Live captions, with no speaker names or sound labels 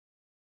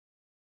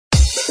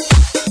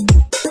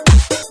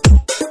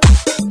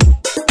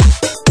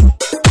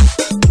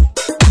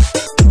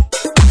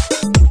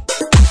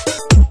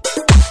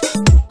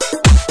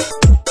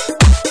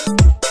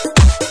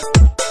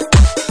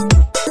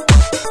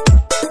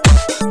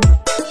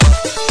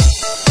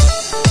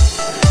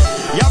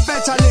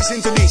better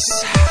listen to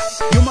this.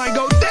 You might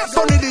go deaf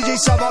on the DJ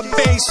Sava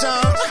bass.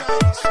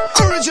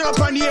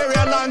 Original on the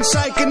area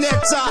alongside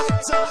Connector.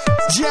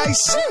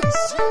 JC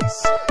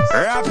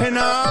rapping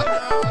up.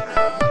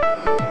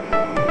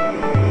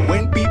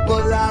 When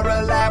people are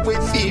alive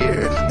with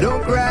fear,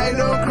 don't cry,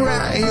 don't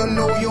cry. You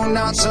know you're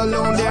not so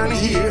alone down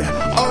here.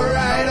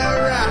 Alright,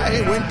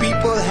 alright. When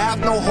people have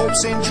no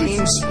hopes and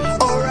dreams,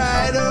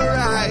 alright,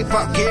 alright.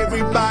 Fuck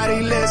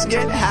everybody, let's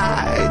get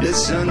high. The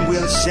sun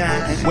will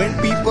shine. When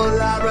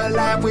people are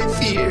alive with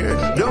fear,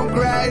 don't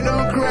cry,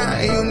 don't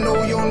cry. You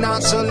know you're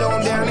not so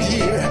alone down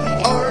here.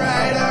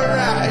 Alright,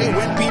 alright.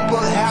 When people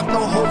have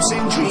no hopes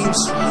and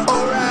dreams,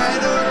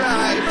 alright,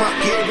 alright.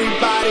 Fuck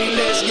everybody,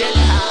 let's get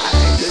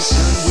high. The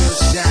sun will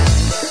shine.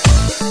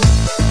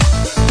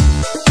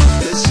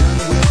 The sun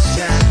will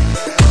shine.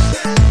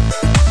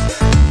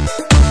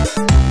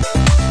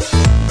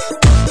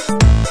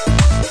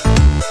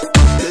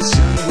 The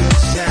sun will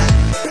shine.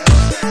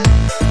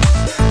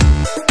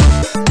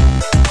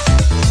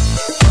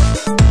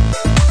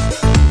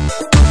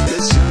 The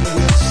sun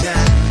will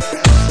shine.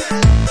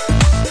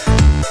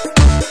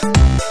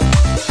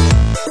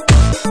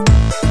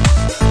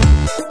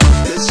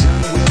 The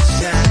sun will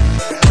shine.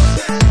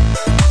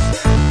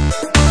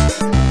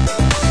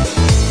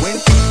 When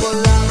people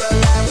are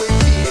alive with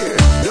fear,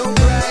 don't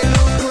cry,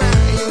 don't cry.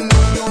 You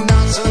know you're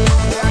not so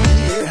alone down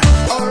here.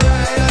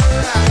 Alright,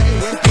 alright.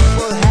 When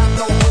people have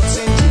no hopes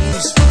and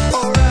dreams,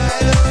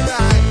 alright,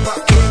 alright.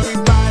 Fuck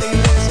everybody,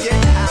 let's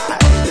get high.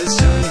 The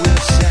sun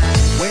will shine.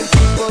 When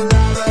people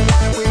are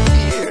alive with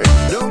fear,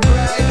 don't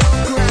cry,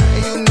 don't cry.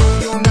 You know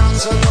you're not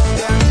so alone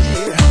down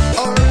here.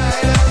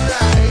 Alright,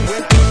 alright.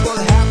 When people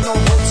have no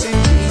hopes and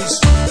dreams,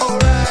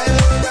 alright,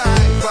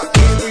 alright. Fuck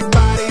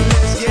everybody,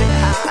 let's get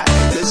high.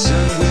 The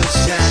sun will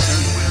shine.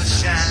 Will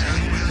shine.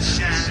 Will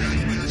shine.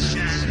 Will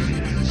shine.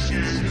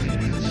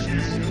 Will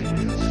shine.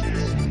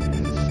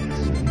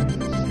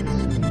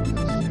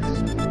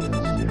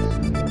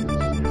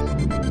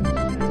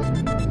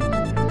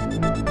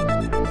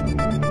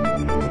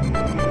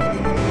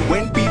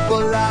 When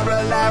people are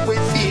alive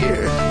with fear,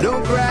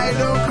 don't cry,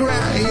 don't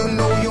cry. You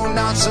know you're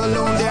not so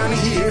alone down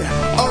here.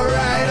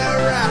 Alright,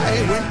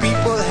 alright. When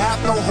people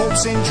have no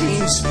hopes and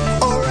dreams,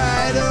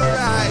 alright,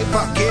 alright.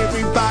 Fuck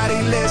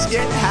everybody, let's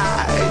get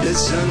high. The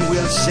sun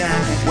will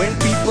shine. When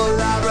people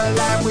are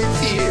alive with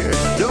fear,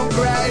 don't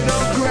cry,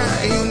 don't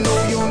cry. You know